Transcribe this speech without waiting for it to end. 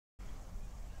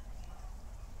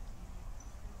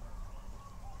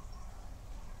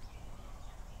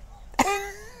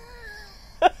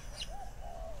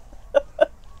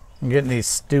I'm getting these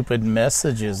stupid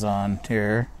messages on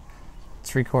here.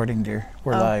 It's recording, dear.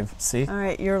 We're live. See? All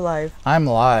right, you're live. I'm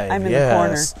live. I'm in the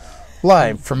corner.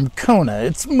 Live from Kona.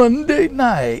 It's Monday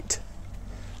night.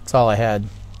 That's all I had.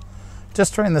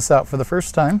 Just trying this out for the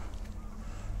first time.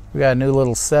 We got a new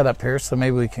little setup here, so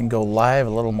maybe we can go live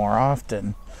a little more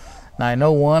often. Now, I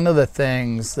know one of the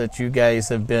things that you guys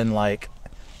have been like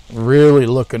really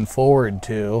looking forward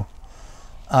to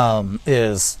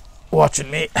is watching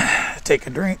me take a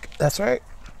drink. That's right.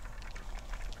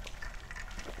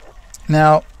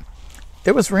 Now,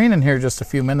 it was raining here just a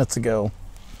few minutes ago,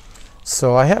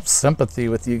 so I have sympathy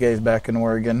with you guys back in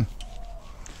Oregon.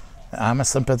 I'm a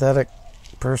sympathetic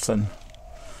person.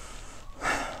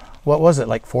 What was it,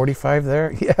 like 45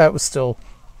 there? Yeah, it was still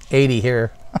 80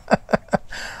 here.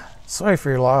 Sorry for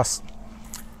your loss.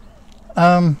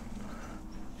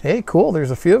 Hey, cool.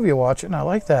 There's a few of you watching. I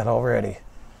like that already.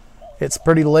 It's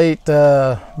pretty late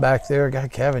back there.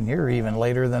 God, Kevin, you're even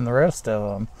later than the rest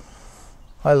of them.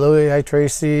 Hi, Louie. Hi,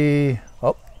 Tracy.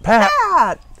 Oh,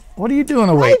 Pat. What are you doing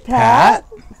awake, Pat?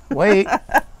 Wait.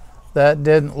 That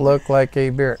didn't look like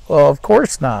a beer. Well, of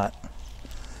course not.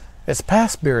 It's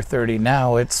past beer 30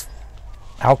 now. It's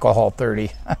alcohol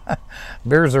 30.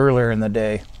 Beer's earlier in the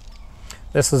day.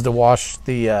 This is to wash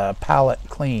the palate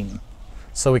clean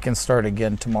so we can start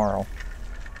again tomorrow.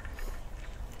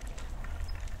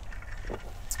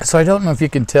 So I don't know if you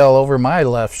can tell, over my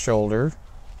left shoulder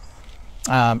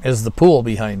is the pool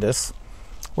behind us.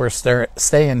 We're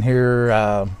staying here.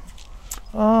 I'm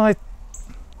trying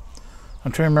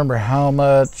to remember how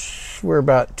much. We're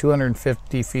about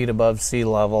 250 feet above sea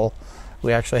level.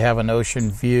 We actually have an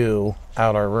ocean view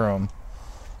out our room.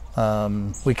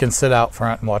 We can sit out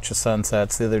front and watch the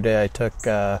sunsets. The other day I took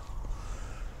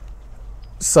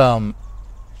some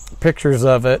pictures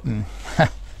of it, and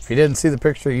if you didn't see the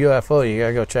picture of UFO, you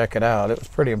gotta go check it out. It was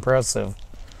pretty impressive.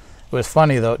 It was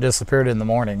funny though, it disappeared in the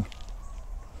morning.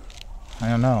 I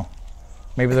don't know.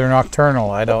 Maybe they're nocturnal,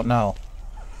 I don't know.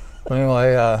 But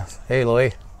anyway, hey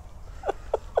Louie.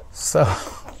 So,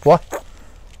 what?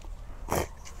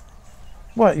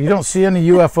 What, you don't see any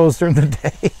UFOs during the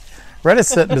day? Retta's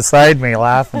sitting beside me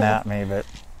laughing at me, but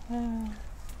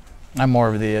I'm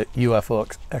more of the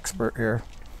UFO expert here.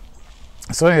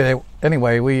 So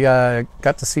anyway, we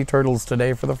got to see turtles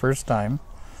today for the first time.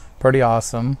 Pretty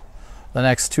awesome. The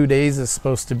next 2 days is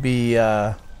supposed to be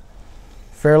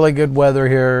fairly good weather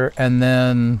here, and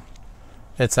then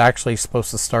it's actually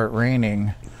supposed to start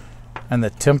raining, and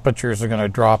the temperatures are going to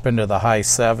drop into the high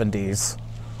 70s.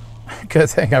 Good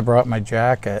thing I brought my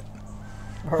jacket.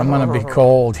 I'm going to be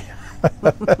cold.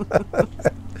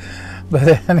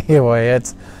 But anyway,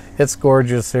 it's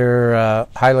gorgeous here.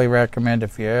 Highly recommend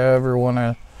if you ever want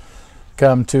to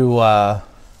come to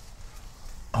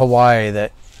Hawaii,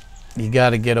 that you got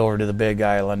to get over to the Big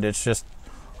Island. It's just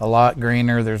a lot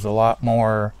greener. There's a lot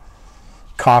more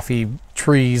coffee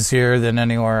trees here than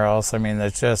anywhere else. I mean,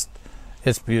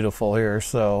 it's beautiful here.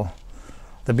 So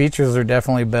the beaches are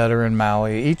definitely better in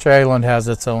Maui. Each island has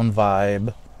its own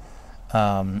vibe.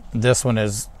 This one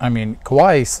is, I mean,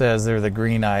 Kauai says they're the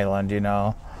green island, you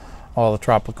know, all the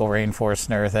tropical rainforest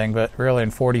and everything, but really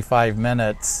in 45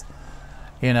 minutes,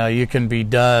 you know, you can be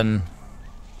done.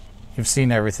 You've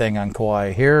seen everything on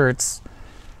Kauai. Here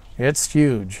it's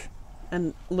huge.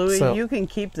 And Louie, you can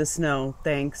keep the snow,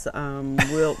 thanks.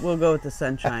 We'll go with the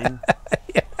sunshine.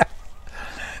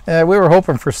 Yeah, we were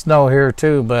hoping for snow here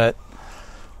too, but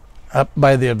up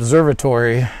by the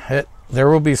observatory, there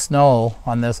will be snow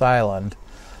on this island.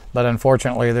 But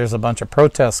unfortunately, there's a bunch of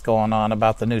protests going on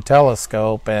about the new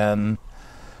telescope, and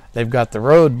they've got the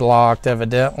road blocked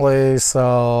evidently,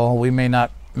 so we may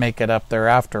not make it up there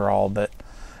after all. But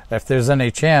if there's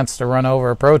any chance to run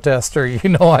over a protester, you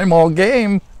know I'm all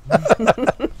game.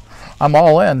 I'm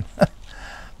all in.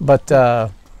 But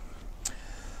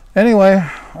anyway,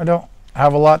 I don't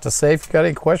have a lot to say. If you got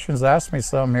any questions, ask me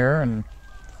some here. And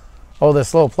oh,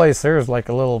 this little place here is like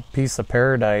a little piece of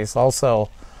paradise. Also,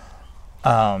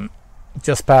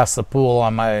 just past the pool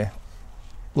on my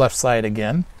left side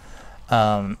again,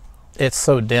 it's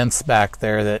so dense back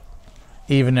there that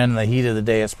even in the heat of the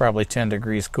day, it's probably 10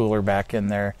 degrees cooler back in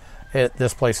there.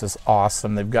 This place is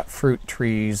awesome. They've got fruit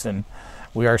trees, and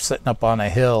we are sitting up on a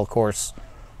hill. Of course,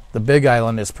 the Big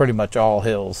Island is pretty much all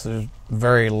hills. There's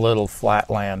very little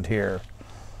flat land here.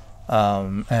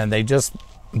 And they just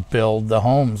build the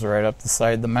homes right up the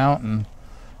side of the mountain.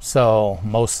 So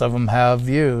most of them have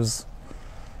views.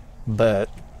 But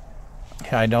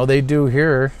I know they do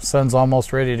here. Sun's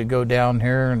almost ready to go down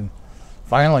here, and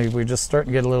finally we're just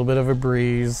starting to get a little bit of a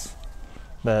breeze.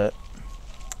 But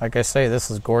like I say, this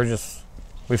is gorgeous.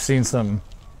 We've seen some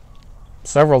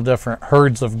several different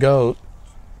herds of goat.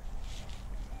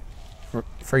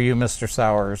 For you, Mr.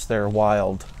 Sowers, they're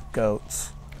wild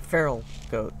goats. Feral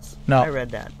goats. No, I read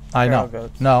that. I know.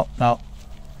 Goats. No,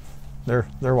 they're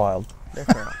wild. They're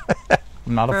feral.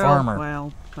 I'm not feral, a farmer.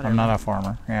 Well, whatever. I'm not a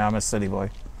farmer. Yeah, I'm a city boy.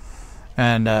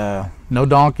 And no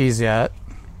donkeys yet.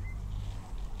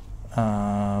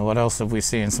 What else have we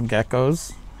seen? Some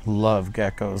geckos. Love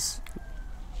geckos.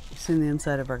 You've seen the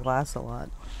inside of our glass a lot.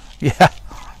 Yeah.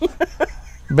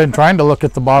 Been trying to look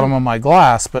at the bottom of my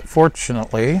glass, but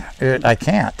fortunately, I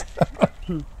can't.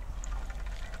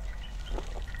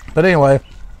 But anyway,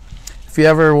 if you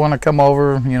ever want to come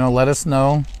over, let us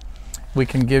know. We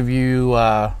can give you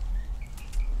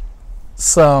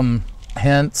some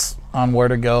hints on where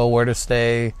to go, where to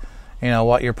stay,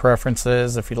 what your preference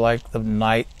is. If you like the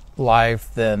night life,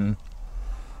 then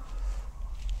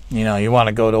you want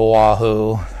to go to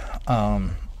Oahu.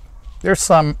 There's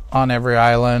some on every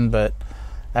island, but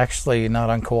actually not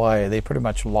on Kauai. They pretty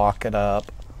much lock it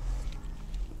up.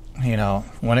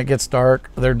 When it gets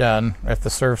dark, they're done. If the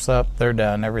surf's up, they're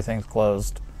done. Everything's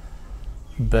closed.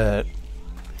 But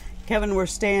Kevin, we're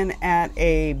staying at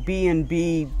a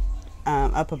B&B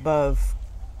up above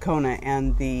Kona,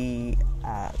 and the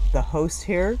hosts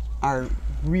here are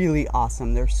really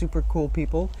awesome. They're super cool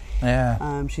people.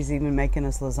 Yeah. She's even making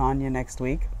us lasagna next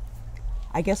week.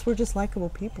 I guess we're just likable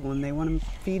people, and they want to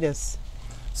feed us.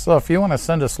 So if you want to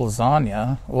send us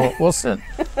lasagna, we'll send.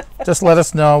 Just let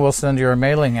us know. We'll send you our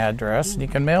mailing address, and you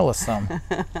can mail us some.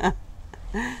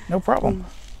 No problem.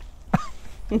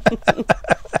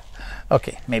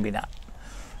 Okay, maybe not.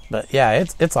 But yeah,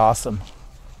 it's awesome.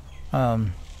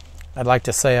 I'd like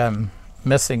to say I'm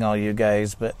missing all you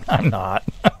guys, but I'm not.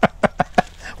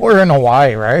 We're in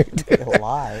Hawaii, right?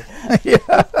 Hawaii.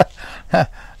 Yeah.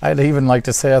 I'd even like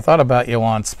to say I thought about you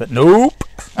once, but nope.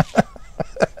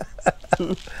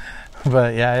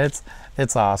 But yeah,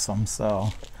 it's awesome. So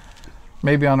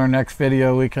maybe on our next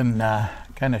video we can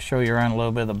kind of show you around a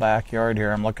little bit of the backyard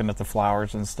here. I'm looking at the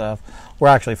flowers and stuff. We're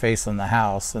actually facing the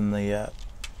house, and the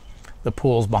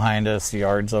pool's behind us, the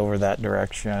yard's over that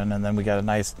direction, and then we got a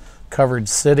nice covered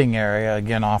sitting area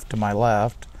again off to my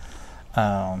left.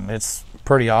 It's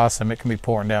pretty awesome. It can be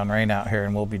pouring down rain out here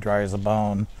and we'll be dry as a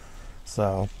bone.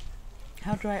 So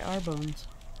how dry are bones?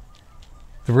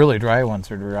 the really dry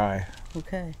ones are dry.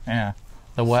 Okay. Yeah,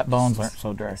 the wet bones aren't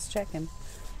so dry. Just checking.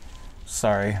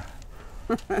 Sorry.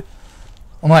 It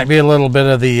might be a little bit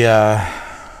of the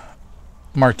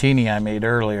martini I made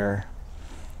earlier.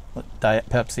 Diet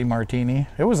Pepsi martini.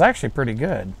 It was actually pretty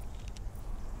good.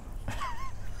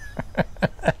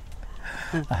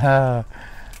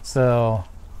 So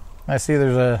I see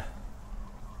there's a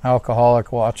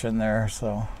alcoholic watching there,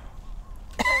 so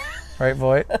right,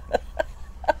 Voight?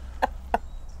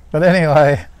 But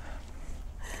anyway,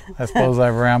 I suppose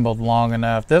I've rambled long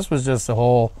enough. This was just a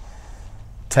whole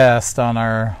test on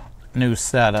our new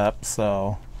setup,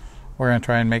 so we're going to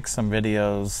try and make some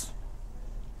videos,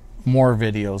 more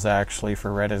videos actually,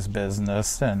 for Retta's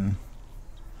business, and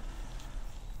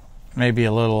maybe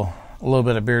a little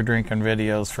bit of beer drinking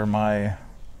videos for my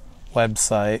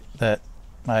website that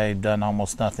I've done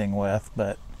almost nothing with,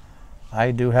 but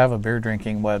I do have a beer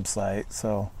drinking website,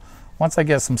 so once I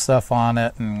get some stuff on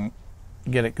it and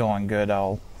get it going good,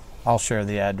 I'll share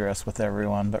the address with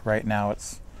everyone. But right now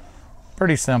it's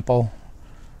pretty simple.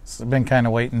 So I've been kind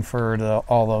of waiting for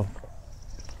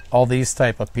all these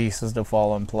type of pieces to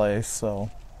fall in place,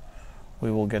 so we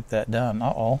will get that done.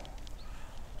 A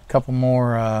couple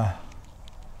more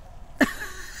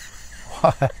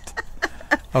what?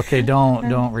 Okay,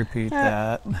 don't repeat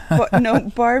that. No,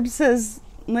 Barb says,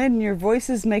 Lynn, your voice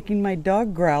is making my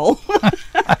dog growl.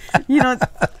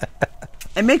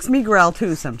 It makes me growl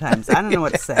too sometimes. I don't know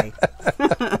what to say.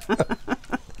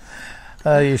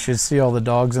 You should see all the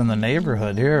dogs in the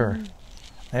neighborhood here.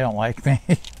 They don't like me.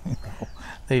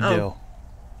 They do.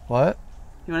 What?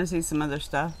 You want to see some other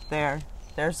stuff?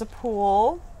 There's the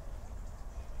pool.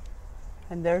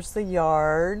 And there's the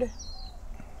yard.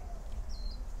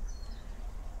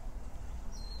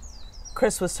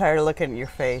 Chris was tired of looking at your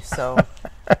face, so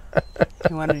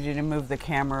he wanted you to move the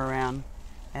camera around.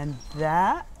 And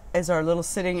that is our little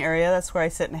sitting area. That's where I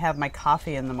sit and have my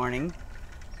coffee in the morning.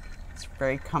 It's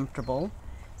very comfortable.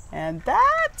 And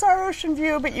that's our ocean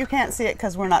view, but you can't see it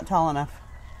because we're not tall enough.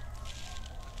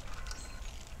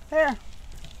 There.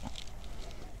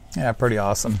 Yeah, pretty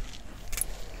awesome.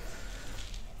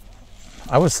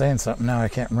 I was saying something now. I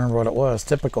can't remember what it was.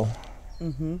 Typical.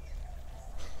 Mm-hmm.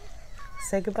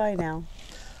 Say goodbye now.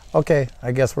 Okay,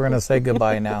 I guess we're going to say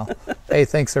goodbye now. Hey,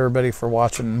 thanks everybody for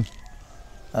watching.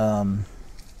 We'll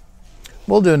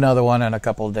We'll do another one in a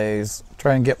couple of days.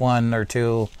 Try and get one or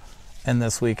two in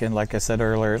this weekend. Like I said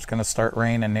earlier, it's going to start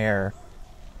raining here.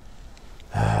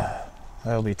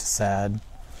 That'll be sad.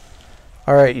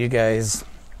 All right, you guys.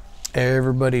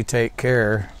 Everybody take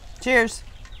care. Cheers.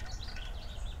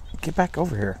 Get back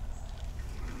over here.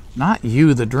 Not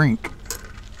you, the drink.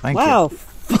 Thank you. Wow.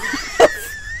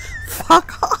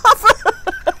 Fuck off.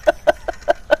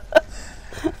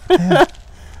 Yeah.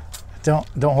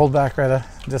 Don't hold back, Retta.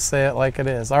 Just say it like it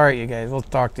is. All right, you guys. We'll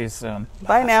talk to you soon.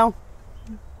 Bye now.